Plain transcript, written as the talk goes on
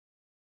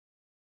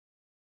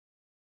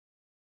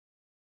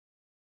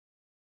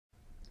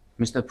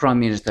Mr. Prime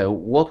Minister,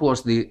 what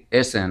was the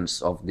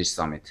essence of this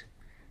summit?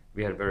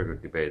 We had a very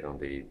good debate on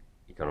the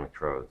economic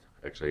growth.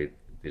 Actually,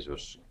 this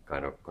was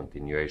kind of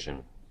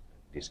continuation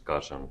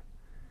discussion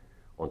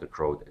on the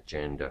growth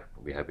agenda.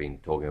 We have been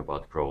talking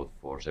about growth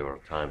for several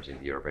times in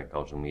the European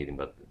Council meeting,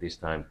 but this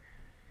time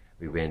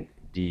we went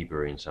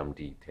deeper in some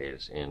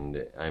details,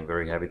 and I'm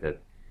very happy that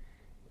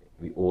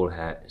we all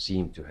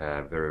seem to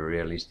have a very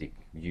realistic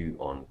view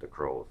on the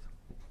growth.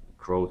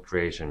 Growth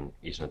creation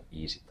is not an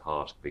easy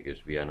task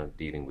because we are not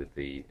dealing with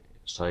the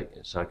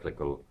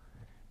cyclical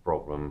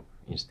problem.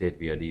 Instead,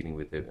 we are dealing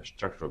with the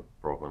structural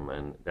problem,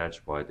 and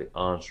that's why the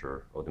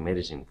answer or the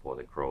medicine for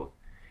the growth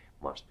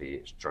must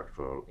be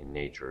structural in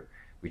nature,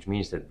 which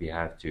means that we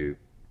have to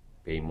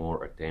pay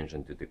more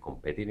attention to the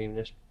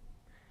competitiveness.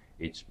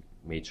 It's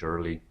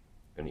majorly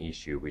an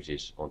issue which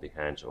is on the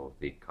hands of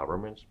the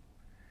governments,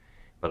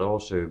 but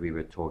also we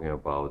were talking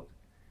about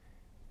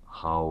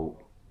how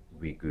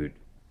we could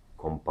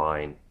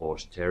combine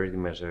austerity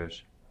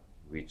measures,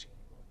 which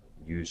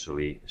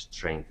usually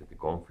strengthen the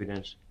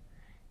confidence,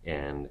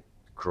 and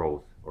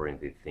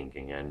growth-oriented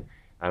thinking. And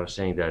I was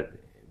saying that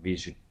we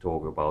should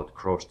talk about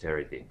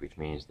cross-austerity, which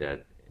means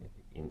that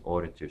in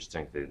order to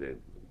strengthen the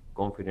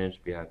confidence,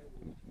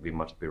 we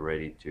must be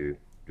ready to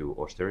do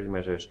austerity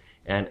measures,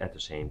 and at the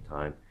same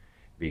time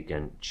we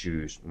can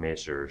choose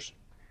measures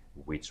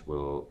which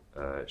will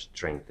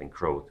strengthen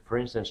growth. For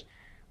instance,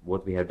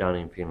 what we have done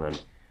in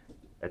Finland,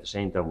 at the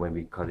same time when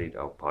we cut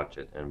our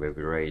budget and when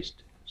we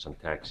raised some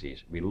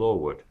taxes, we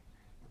lowered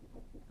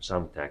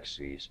some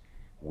taxes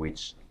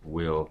which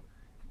will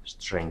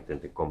strengthen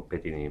the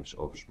competitiveness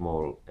of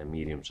small and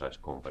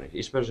medium-sized companies.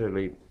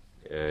 Especially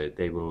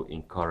they will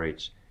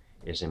encourage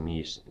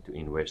SMEs to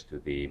invest to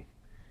the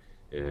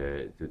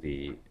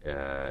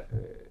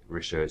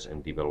research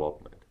and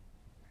development.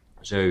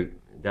 So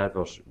that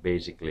was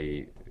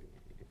basically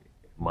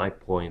my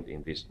point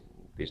in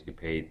this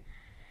debate.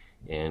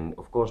 And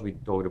of course we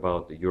talked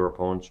about the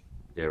Eurobonds.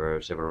 There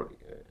were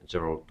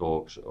several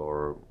talks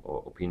or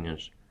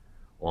opinions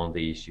on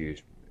the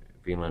issues.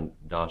 Finland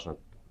does not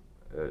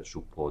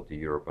support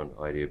the Eurobond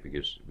idea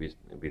because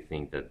we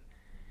think that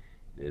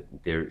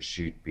there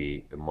should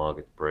be a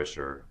market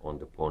pressure on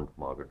the bond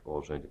market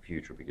also in the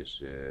future,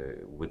 because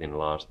within the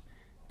last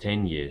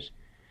 10 years,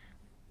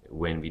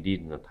 when we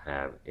did not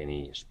have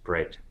any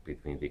spread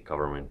between the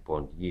government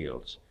bond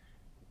yields,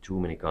 too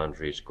many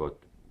countries got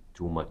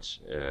too much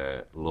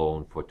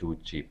loan for too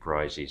cheap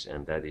prices,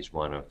 and that is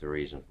one of the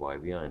reasons why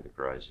we are in the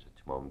crisis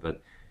at the moment.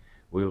 But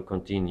we'll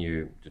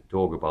continue to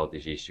talk about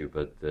this issue,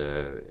 but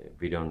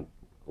we don't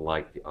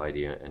like the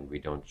idea and we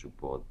don't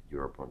support the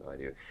Eurobond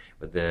idea.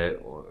 But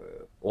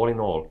all in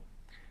all,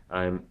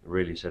 I'm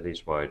really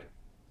satisfied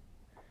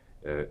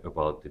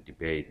about the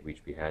debate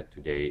which we had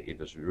today. It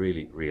was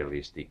really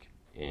realistic,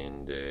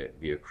 and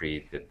we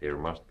agreed that there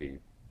must be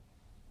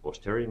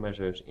austerity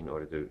measures in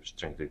order to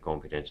strengthen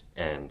confidence,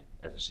 and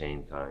at the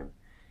same time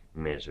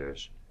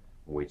measures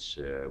which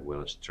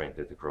will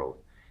strengthen the growth.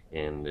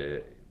 And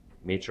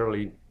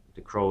majorly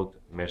the growth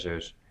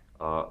measures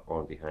are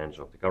on the hands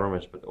of the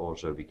governments, but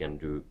also we can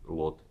do a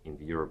lot in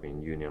the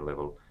European Union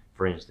level.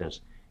 For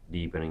instance,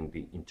 deepening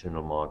the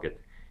internal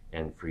market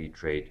and free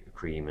trade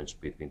agreements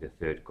between the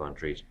third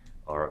countries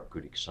are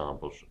good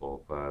examples of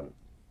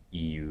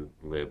EU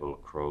level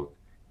growth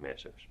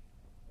measures.